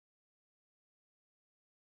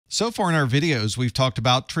So far in our videos, we've talked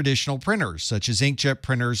about traditional printers, such as inkjet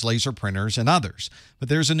printers, laser printers, and others. But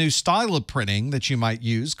there's a new style of printing that you might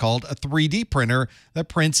use called a 3D printer that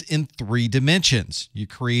prints in 3 dimensions. You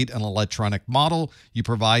create an electronic model, you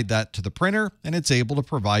provide that to the printer, and it's able to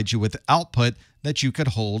provide you with output that you could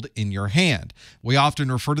hold in your hand. We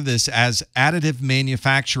often refer to this as additive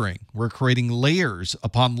manufacturing. We're creating layers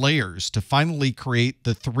upon layers to finally create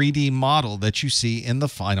the 3D model that you see in the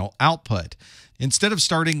final output. Instead of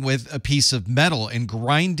starting with a piece of metal and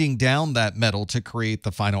grinding down that metal to create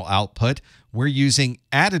the final output, we're using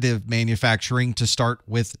additive manufacturing to start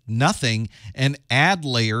with nothing and add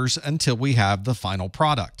layers until we have the final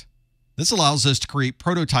product. This allows us to create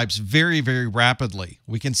prototypes very, very rapidly.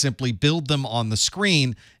 We can simply build them on the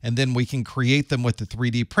screen, and then we can create them with the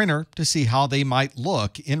 3D printer to see how they might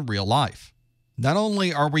look in real life. Not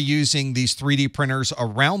only are we using these 3D printers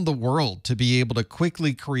around the world to be able to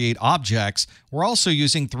quickly create objects, we're also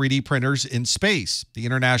using 3D printers in space. The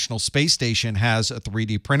International Space Station has a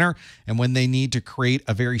 3D printer, and when they need to create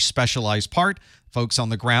a very specialized part, folks on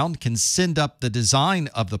the ground can send up the design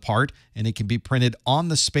of the part, and it can be printed on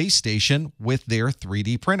the space station with their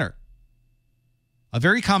 3D printer. A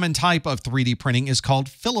very common type of 3D printing is called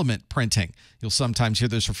filament printing. You'll sometimes hear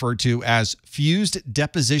this referred to as fused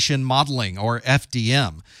deposition modeling, or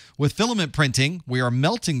FDM. With filament printing, we are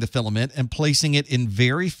melting the filament and placing it in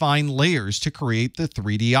very fine layers to create the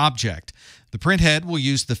 3D object. The print head will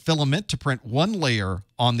use the filament to print one layer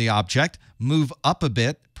on the object, move up a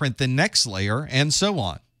bit, print the next layer, and so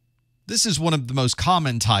on. This is one of the most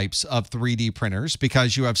common types of 3D printers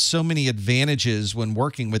because you have so many advantages when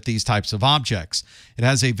working with these types of objects. It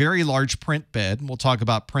has a very large print bed, and we'll talk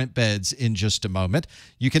about print beds in just a moment.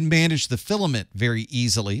 You can manage the filament very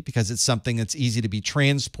easily because it's something that's easy to be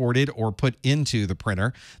transported or put into the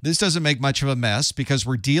printer. This doesn't make much of a mess because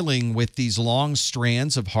we're dealing with these long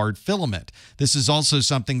strands of hard filament. This is also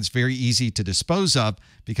something that's very easy to dispose of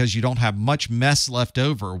because you don't have much mess left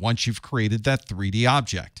over once you've created that 3D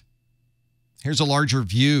object. Here's a larger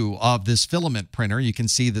view of this filament printer. You can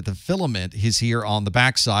see that the filament is here on the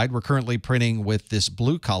back side. We're currently printing with this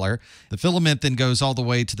blue color. The filament then goes all the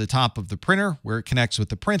way to the top of the printer where it connects with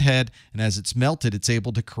the print head, and as it's melted, it's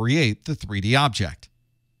able to create the 3D object.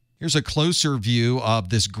 Here's a closer view of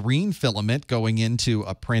this green filament going into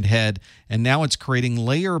a print head, and now it's creating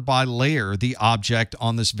layer by layer the object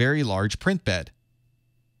on this very large print bed.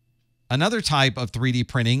 Another type of 3D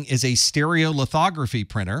printing is a stereolithography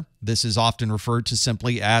printer. This is often referred to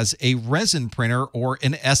simply as a resin printer or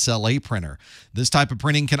an SLA printer. This type of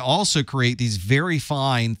printing can also create these very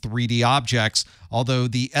fine 3D objects, although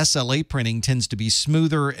the SLA printing tends to be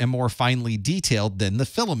smoother and more finely detailed than the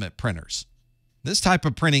filament printers. This type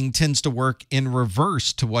of printing tends to work in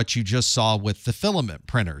reverse to what you just saw with the filament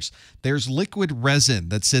printers. There's liquid resin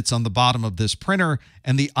that sits on the bottom of this printer,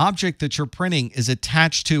 and the object that you're printing is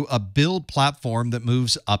attached to a build platform that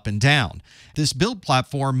moves up and down. This build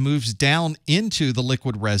platform moves down into the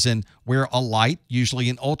liquid resin where a light, usually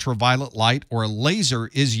an ultraviolet light or a laser,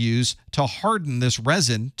 is used to harden this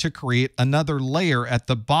resin to create another layer at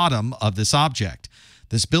the bottom of this object.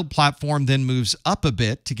 This build platform then moves up a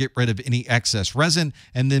bit to get rid of any excess resin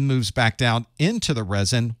and then moves back down into the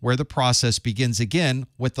resin where the process begins again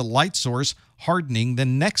with the light source hardening the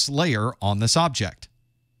next layer on this object.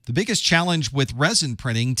 The biggest challenge with resin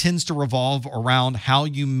printing tends to revolve around how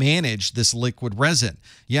you manage this liquid resin.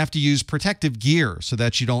 You have to use protective gear so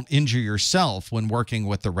that you don't injure yourself when working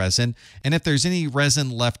with the resin. And if there's any resin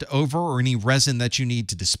left over or any resin that you need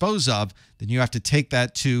to dispose of, then you have to take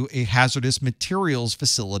that to a hazardous materials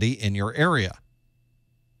facility in your area.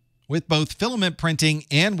 With both filament printing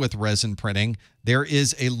and with resin printing, there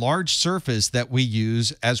is a large surface that we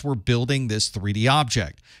use as we're building this 3D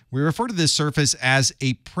object. We refer to this surface as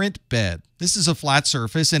a print bed. This is a flat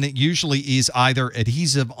surface, and it usually is either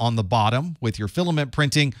adhesive on the bottom with your filament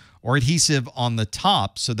printing or adhesive on the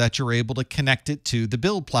top so that you're able to connect it to the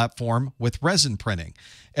build platform with resin printing.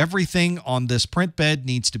 Everything on this print bed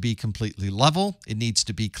needs to be completely level, it needs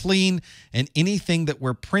to be clean, and anything that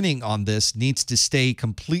we're printing on this needs to stay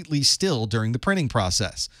completely still during the printing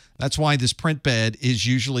process. That's why this print bed is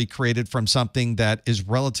usually created from something that is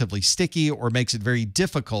relatively sticky or makes it very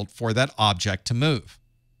difficult for that object to move.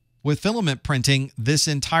 With filament printing, this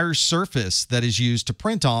entire surface that is used to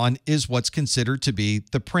print on is what's considered to be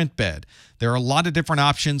the print bed. There are a lot of different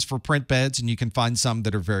options for print beds, and you can find some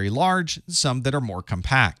that are very large, some that are more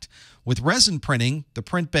compact. With resin printing, the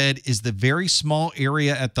print bed is the very small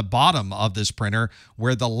area at the bottom of this printer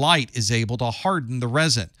where the light is able to harden the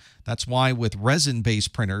resin. That's why with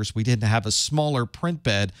resin-based printers, we tend to have a smaller print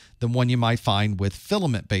bed than one you might find with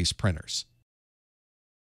filament-based printers.